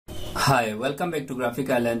Hi, welcome back to Graphic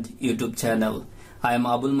Island YouTube channel. I am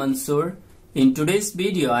Abul Mansoor. In today's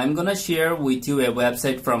video, I'm gonna share with you a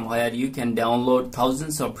website from where you can download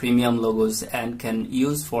thousands of premium logos and can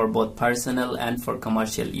use for both personal and for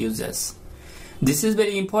commercial uses. This is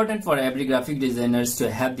very important for every graphic designers to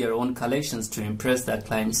have their own collections to impress their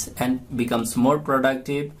clients and becomes more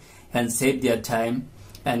productive and save their time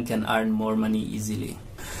and can earn more money easily.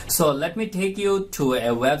 So let me take you to a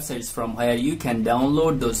website from where you can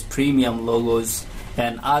download those premium logos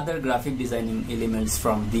and other graphic designing elements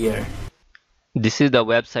from there. This is the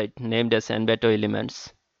website named as Envato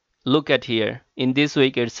Elements. Look at here. In this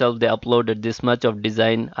week itself they uploaded this much of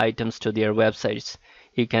design items to their websites.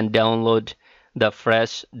 You can download the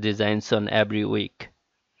fresh designs on every week.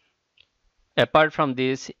 Apart from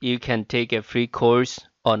this, you can take a free course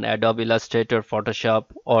on Adobe Illustrator, Photoshop,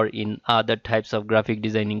 or in other types of graphic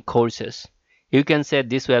designing courses. You can say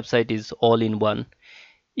this website is all-in-one.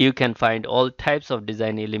 You can find all types of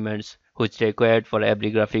design elements which are required for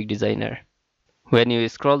every graphic designer. When you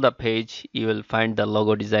scroll the page, you will find the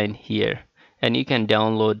logo design here, and you can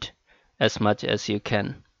download as much as you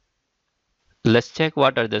can. Let's check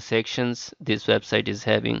what are the sections this website is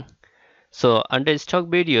having. So under stock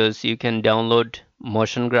videos, you can download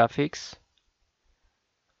motion graphics.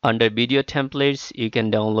 Under video templates, you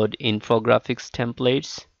can download infographics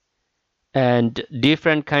templates, and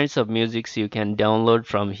different kinds of musics you can download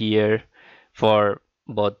from here for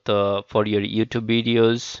both for your YouTube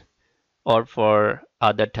videos or for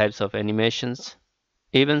other types of animations.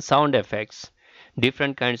 Even sound effects,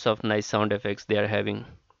 different kinds of nice sound effects they are having.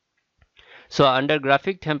 So under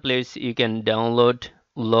graphic templates, you can download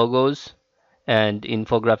logos and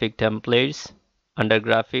infographic templates. Under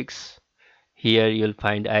graphics, here you'll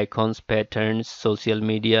find icons, patterns, social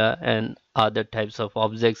media, and other types of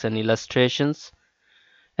objects and illustrations.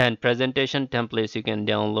 And presentation templates you can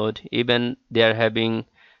download. Even they are having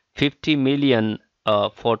 50 million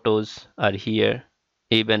photos are here.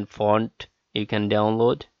 Even font you can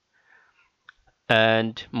download.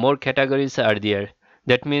 And more categories are there.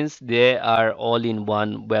 That means they are all in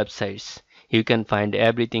one websites. You can find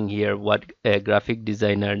everything here what a graphic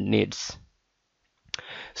designer needs.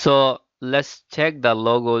 So let's check the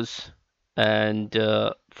logos, and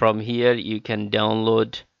from here you can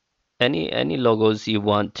download any logos you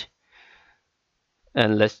want.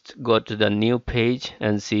 And let's go to the new page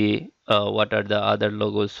and see what are the other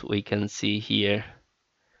logos we can see here.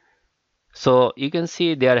 So you can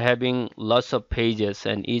see they are having lots of pages,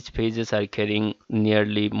 and each pages are carrying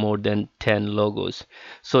nearly more than 10 logos.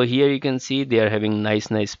 So here you can see they are having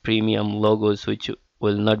nice premium logos which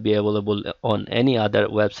will not be available on any other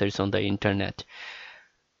websites on the internet.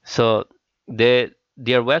 So their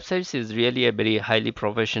websites is really a very highly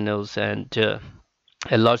professionals, and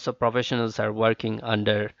lots of professionals are working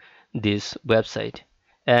under this website.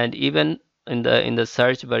 And even in the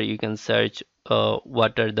search bar you can search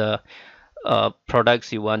what are the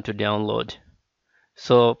products you want to download.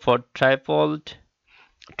 So for tripoded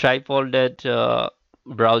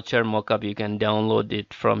brochure mockup, you can download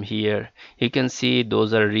it from here. You can see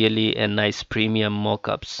those are really a nice premium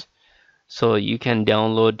mockups. So you can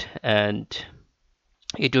download, and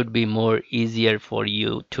it would be more easier for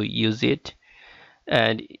you to use it.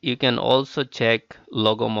 And you can also check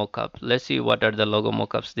logo mockup. Let's see what are the logo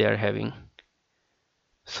mockups they are having.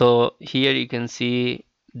 So here you can see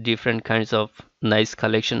different kinds of nice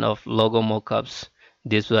collection of logo mockups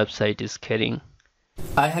this website is carrying.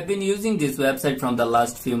 I have been using this website from the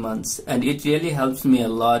last few months, and it really helps me a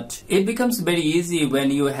lot. It becomes very easy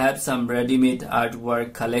when you have some ready-made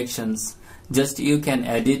artwork collections. Just you can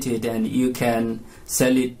edit it and you can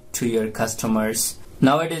sell it to your customers.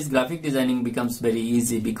 Nowadays graphic designing becomes very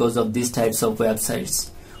easy because of these types of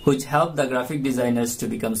websites, which help the graphic designers to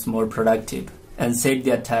become more productive and save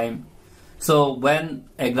their time. So when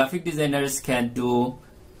a graphic designers can do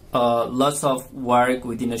lots of work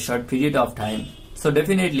within a short period of time, so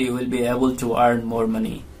definitely you will be able to earn more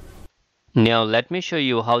money. Now let me show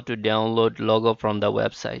you how to download logo from the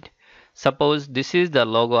website. Suppose this is the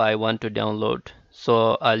logo I want to download.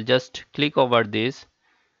 So I'll just click over this,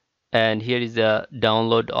 and here is the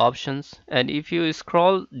download options. And if you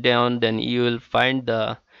scroll down, then you will find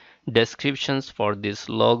the descriptions for this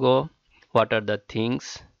logo. What are the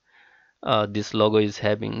things this logo is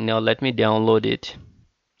having. Now let me download it.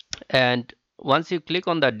 And once you click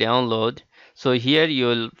on the download, so here you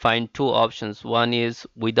will find two options. One is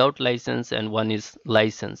without license and one is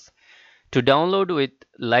license. To download with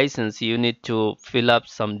license, you need to fill up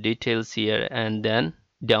some details here and then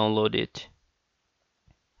download it.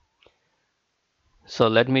 So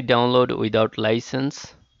let me download without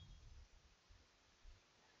license.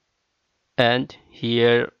 and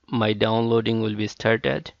here my downloading will be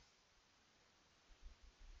started.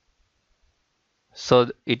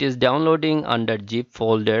 So it is downloading under zip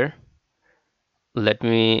folder. Let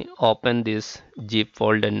me open this zip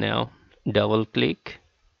folder now. Double click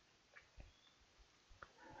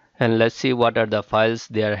and let's see what are the files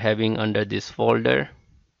they are having under this folder.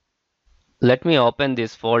 Let me open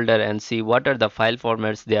this folder and see what are the file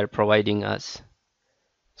formats they are providing us.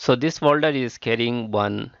 So this folder is carrying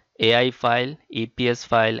one AI file, EPS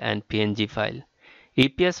file and PNG file.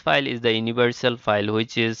 EPS file is the universal file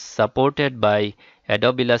which is supported by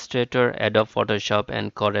Adobe Illustrator, Adobe Photoshop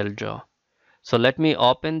and CorelDRAW. So let me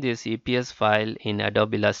open this EPS file in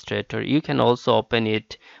Adobe Illustrator. You can also open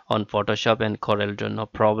it on Photoshop and CorelDRAW, no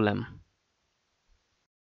problem.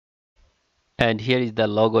 And here is the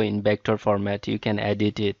logo in vector format. You can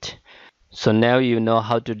edit it. So now you know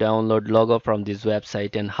how to download logo from this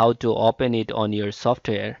website and how to open it on your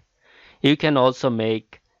software. You can also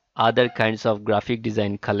make other kinds of graphic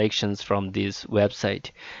design collections from this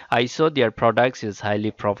website. I saw their products is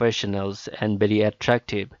highly professional and very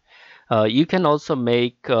attractive. You can also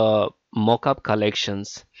make mock-up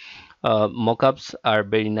collections. Mock-ups are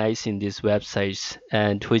very nice in these websites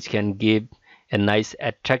and which can give a nice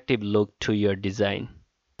attractive look to your design.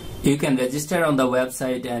 You can register on the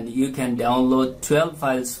website and you can download 12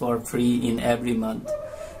 files for free in every month.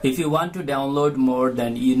 If you want to download more,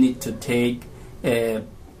 then you need to take a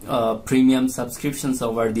premium subscriptions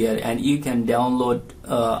over there and you can download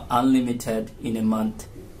unlimited in a month.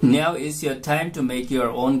 Now is your time to make your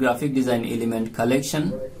own graphic design element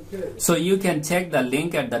collection. So you can check the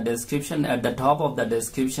link at the description. At the top of the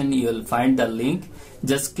description you will find the link.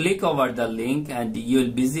 Just click over the link and you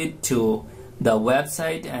will visit to the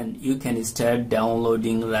website and you can start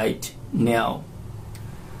downloading right now.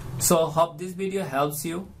 So hope this video helps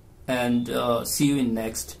you and see you in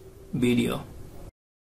next video.